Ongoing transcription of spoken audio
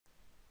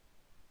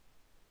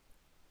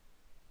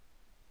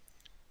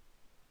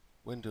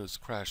Windows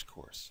Crash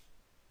Course,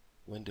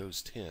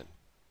 Windows 10,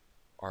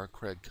 R.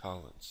 Craig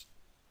Collins,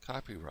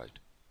 copyright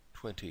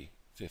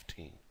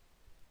 2015.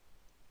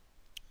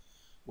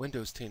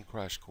 Windows 10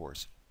 Crash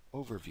Course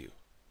Overview,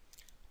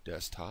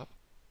 Desktop,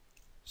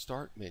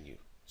 Start Menu,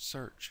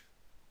 Search,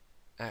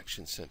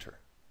 Action Center,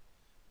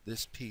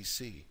 This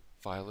PC,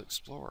 File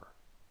Explorer,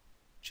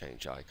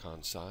 Change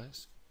Icon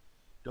Size,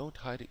 Don't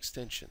Hide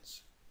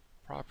Extensions,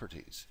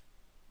 Properties,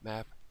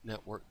 Map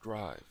Network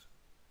Drive,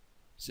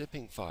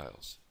 Zipping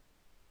Files,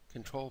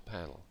 Control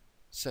Panel,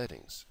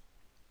 Settings.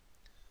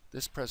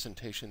 This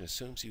presentation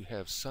assumes you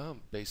have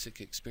some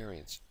basic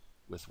experience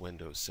with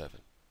Windows 7.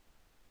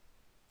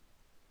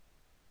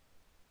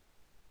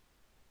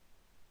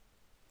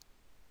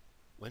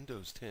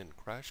 Windows 10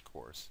 Crash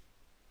Course,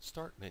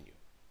 Start Menu.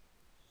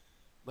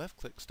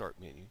 Left-click Start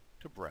Menu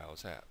to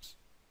browse apps.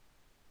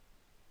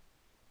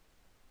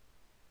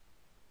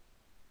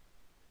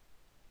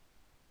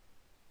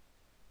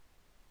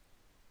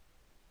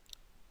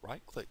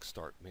 Right-click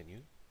Start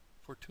Menu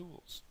for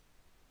Tools.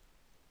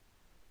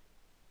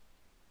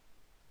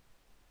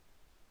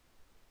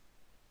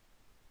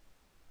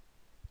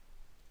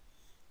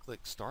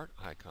 Click Start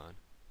icon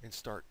and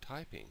start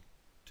typing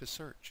to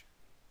search.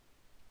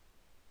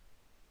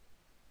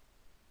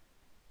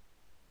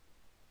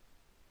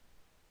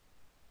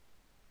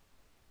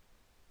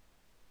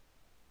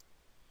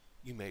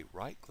 You may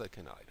right-click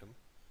an item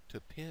to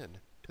pin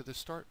to the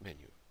Start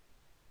menu.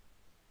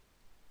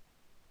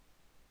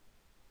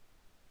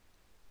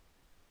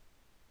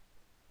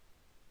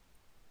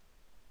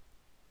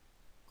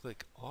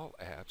 Click All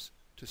Apps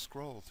to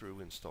scroll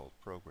through installed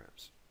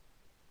programs.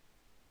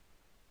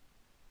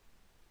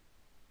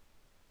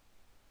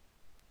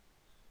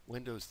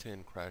 Windows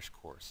 10 Crash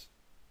Course,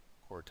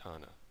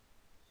 Cortana.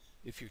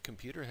 If your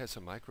computer has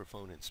a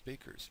microphone and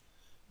speakers,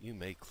 you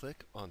may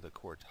click on the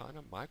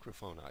Cortana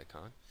microphone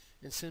icon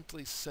and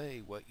simply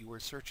say what you are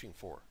searching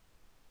for.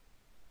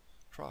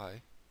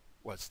 Try,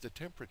 what's the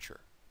temperature?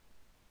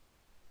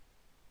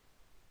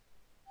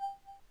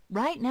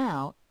 Right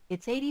now,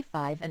 it's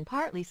 85 and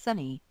partly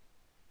sunny.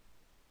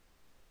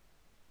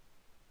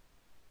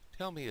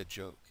 Tell me a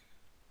joke.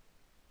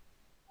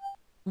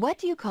 What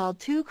do you call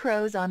two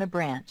crows on a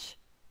branch?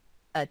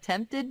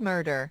 Attempted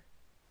murder.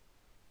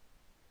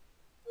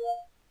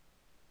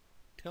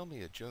 Tell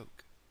me a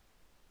joke.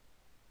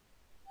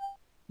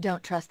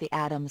 Don't trust the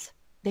atoms.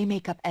 They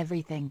make up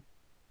everything.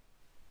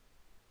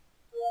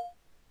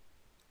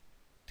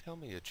 Tell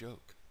me a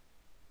joke.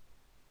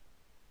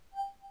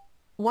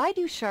 Why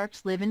do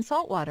sharks live in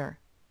salt water?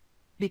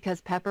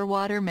 Because pepper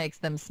water makes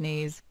them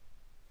sneeze.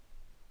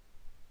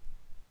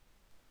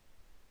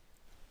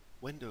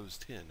 Windows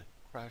 10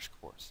 Crash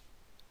Course,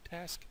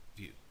 Task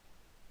View.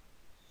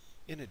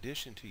 In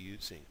addition to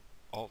using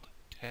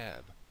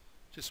Alt-Tab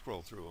to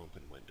scroll through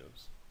open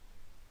windows,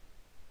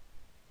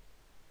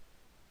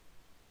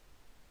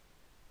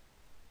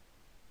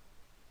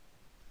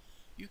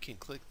 you can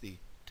click the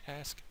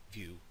Task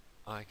View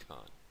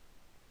icon.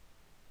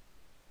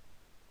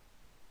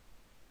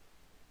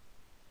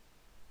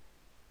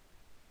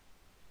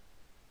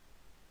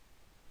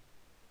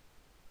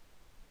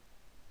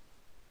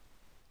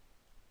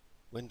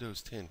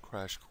 Windows 10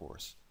 Crash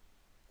Course,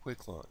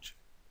 Quick Launch.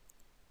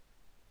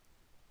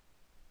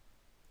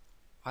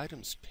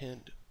 Items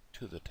pinned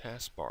to the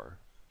taskbar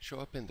show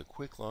up in the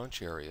Quick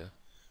Launch area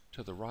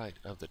to the right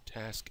of the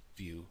Task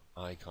View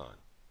icon.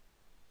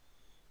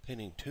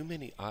 Pinning too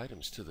many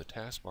items to the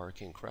taskbar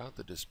can crowd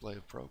the display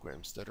of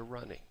programs that are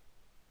running.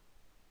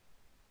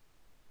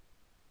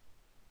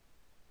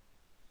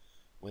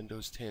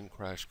 Windows 10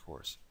 Crash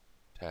Course,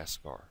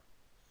 Taskbar.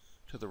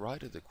 To the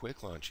right of the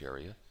Quick Launch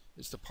area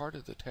is the part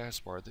of the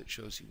taskbar that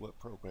shows you what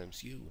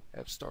programs you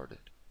have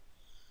started.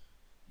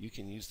 You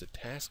can use the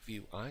Task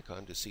View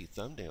icon to see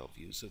thumbnail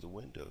views of the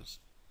windows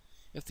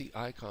if the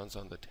icons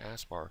on the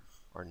taskbar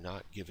are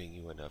not giving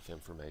you enough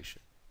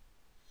information.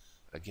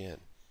 Again,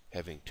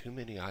 having too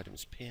many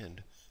items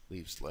pinned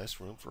leaves less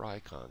room for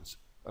icons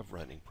of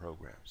running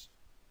programs.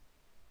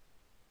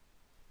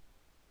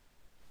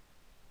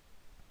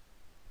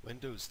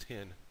 Windows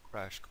 10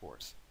 Crash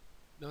Course,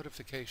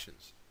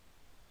 Notifications.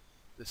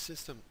 The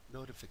System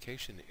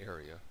Notification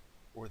Area,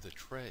 or the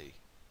tray,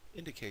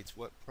 indicates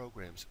what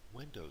programs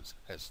Windows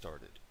has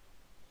started.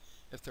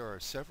 If there are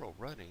several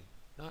running,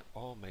 not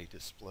all may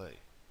display,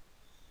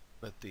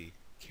 but the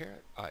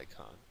caret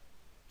icon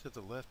to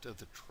the left of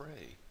the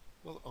tray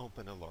will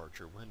open a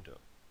larger window.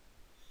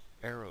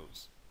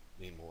 Arrows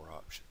mean more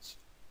options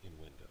in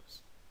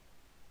Windows.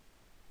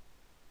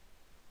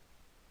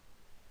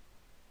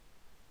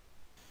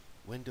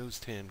 Windows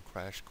 10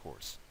 Crash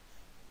Course,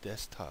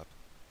 Desktop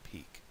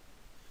Peek.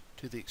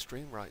 To the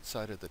extreme right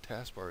side of the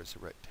taskbar is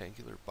a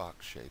rectangular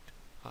box-shaped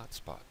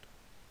hotspot.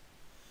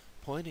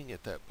 Pointing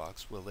at that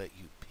box will let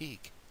you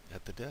peek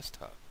at the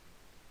desktop.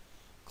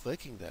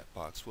 Clicking that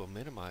box will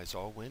minimize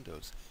all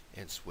windows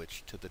and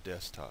switch to the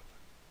desktop.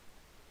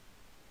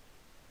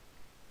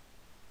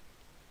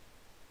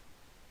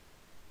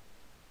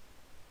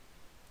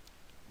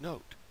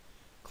 Note,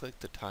 click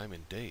the time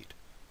and date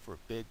for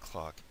Big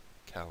Clock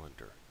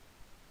Calendar.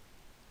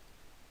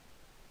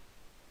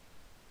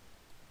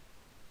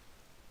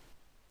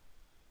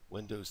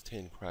 Windows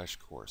 10 Crash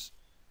Course,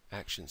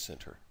 Action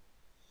Center.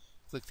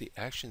 Click the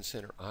Action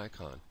Center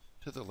icon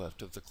to the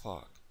left of the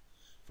clock.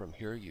 From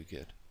here you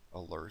get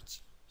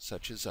alerts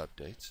such as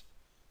updates,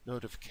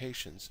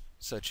 notifications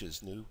such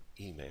as new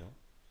email,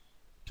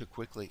 to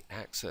quickly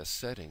access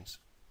settings,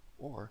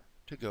 or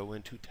to go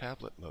into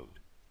tablet mode.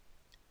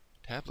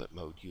 Tablet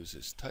mode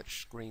uses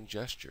touch screen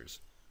gestures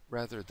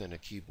rather than a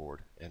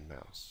keyboard and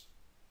mouse.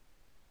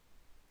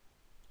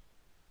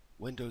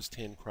 Windows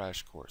 10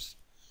 Crash Course,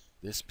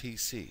 This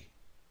PC,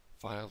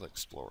 File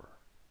Explorer.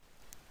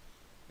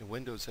 In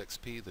Windows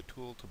XP, the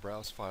tool to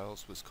browse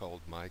files was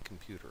called My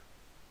Computer,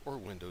 or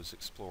Windows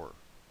Explorer.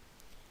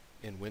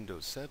 In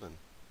Windows 7,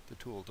 the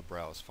tool to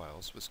browse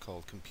files was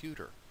called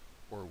Computer,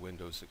 or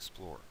Windows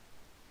Explorer.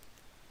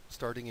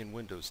 Starting in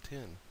Windows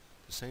 10,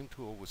 the same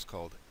tool was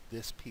called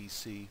This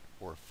PC,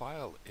 or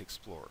File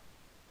Explorer.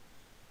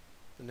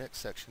 The next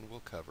section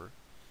will cover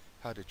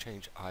how to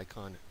change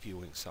icon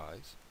viewing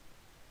size,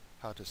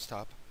 how to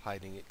stop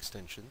hiding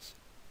extensions,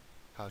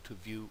 how to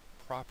view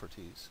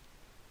properties,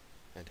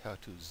 and how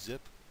to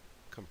zip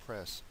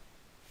compress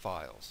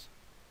files.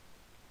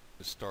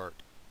 To start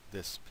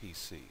This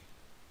PC,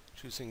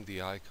 choosing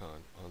the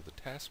icon on the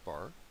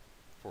taskbar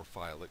for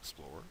File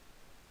Explorer,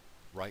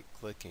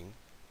 right-clicking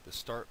the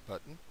Start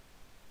button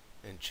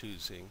and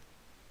choosing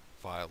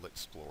File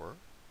Explorer,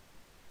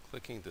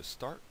 clicking the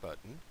Start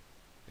button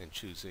and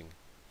choosing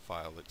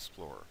File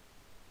Explorer.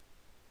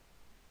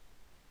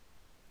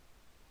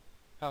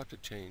 How to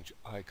change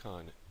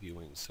icon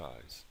viewing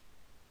size.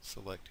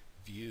 Select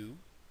View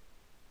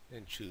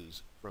and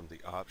choose from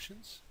the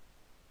options,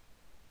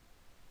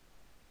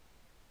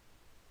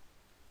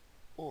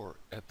 or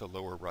at the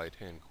lower right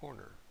hand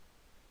corner,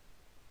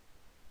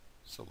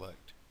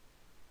 select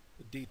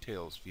the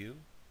Details view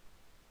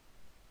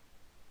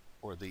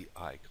or the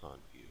Icon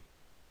view.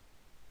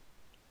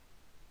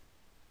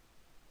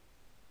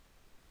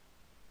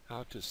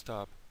 How to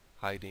stop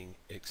hiding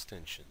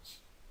extensions.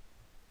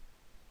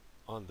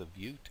 On the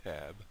View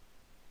tab,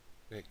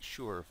 make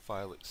sure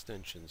File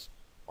Extensions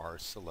are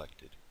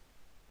selected.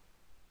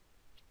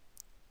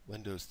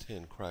 Windows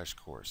 10 Crash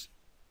Course,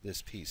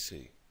 This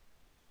PC.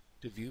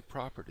 To view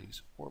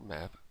properties or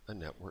map a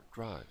network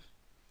drive.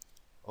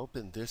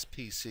 Open This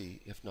PC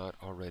if not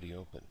already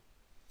open.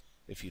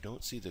 If you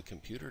don't see the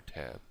Computer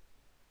tab,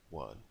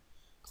 1.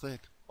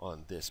 Click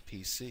on This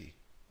PC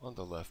on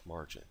the left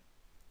margin.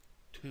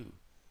 2.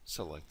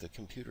 Select the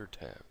Computer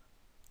tab.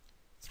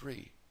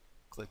 3.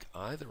 Click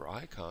either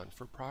icon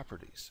for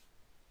properties.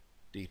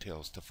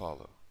 Details to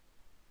follow.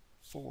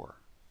 4.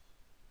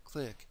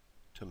 Click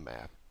to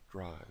map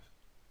drive.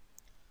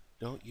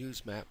 Don't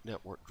use Map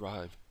Network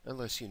Drive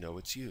unless you know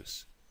its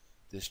use.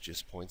 This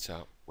just points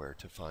out where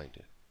to find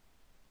it.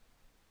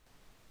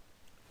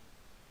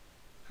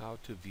 How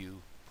to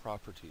view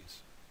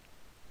properties.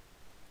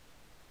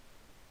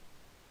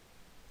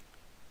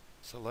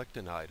 Select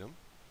an item.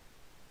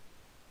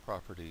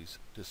 Properties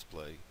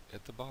display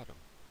at the bottom.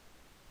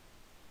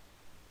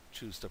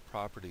 Choose the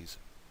Properties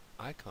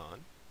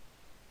icon,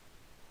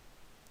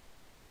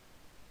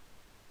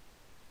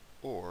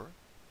 or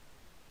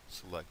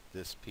select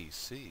This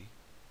PC,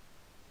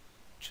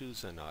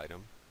 choose an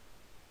item,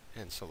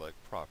 and select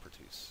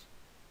Properties.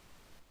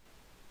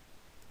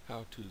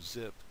 How to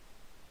zip,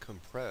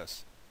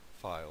 compress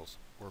files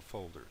or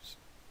folders.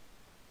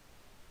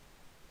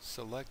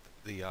 Select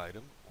the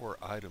item or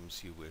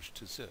items you wish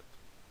to zip.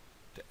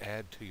 To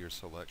add to your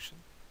selection,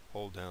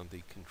 hold down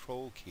the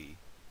Control key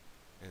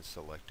and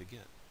select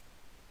again.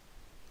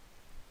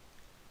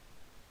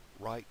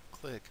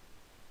 Right-click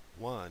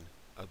one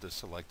of the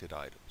selected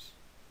items.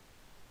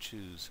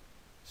 Choose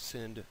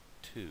Send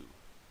to.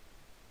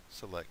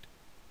 Select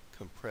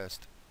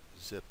Compressed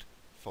Zipped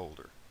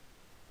Folder.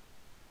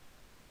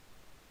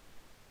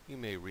 You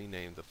may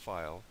rename the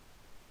file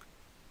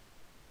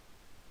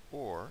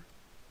or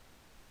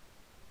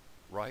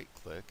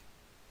right-click,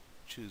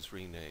 choose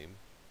Rename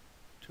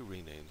to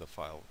rename the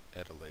file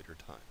at a later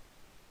time.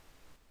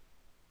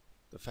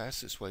 The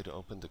fastest way to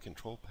open the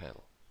control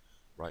panel,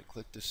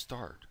 right-click to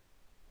Start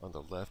on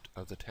the left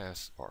of the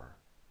taskbar.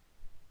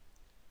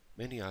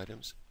 Many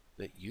items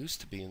that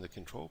used to be in the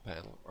control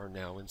panel are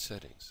now in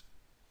Settings.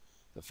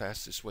 The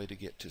fastest way to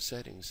get to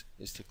Settings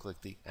is to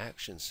click the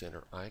Action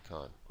Center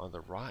icon on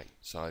the right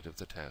side of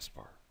the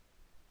taskbar.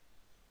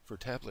 For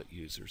tablet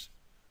users,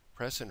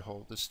 press and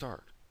hold the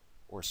Start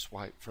or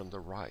swipe from the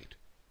right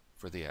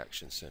for the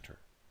Action Center.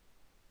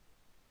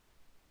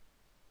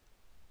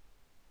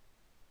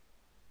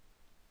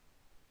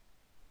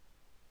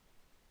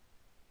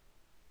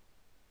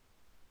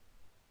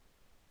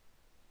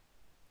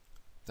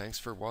 Thanks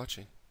for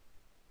watching.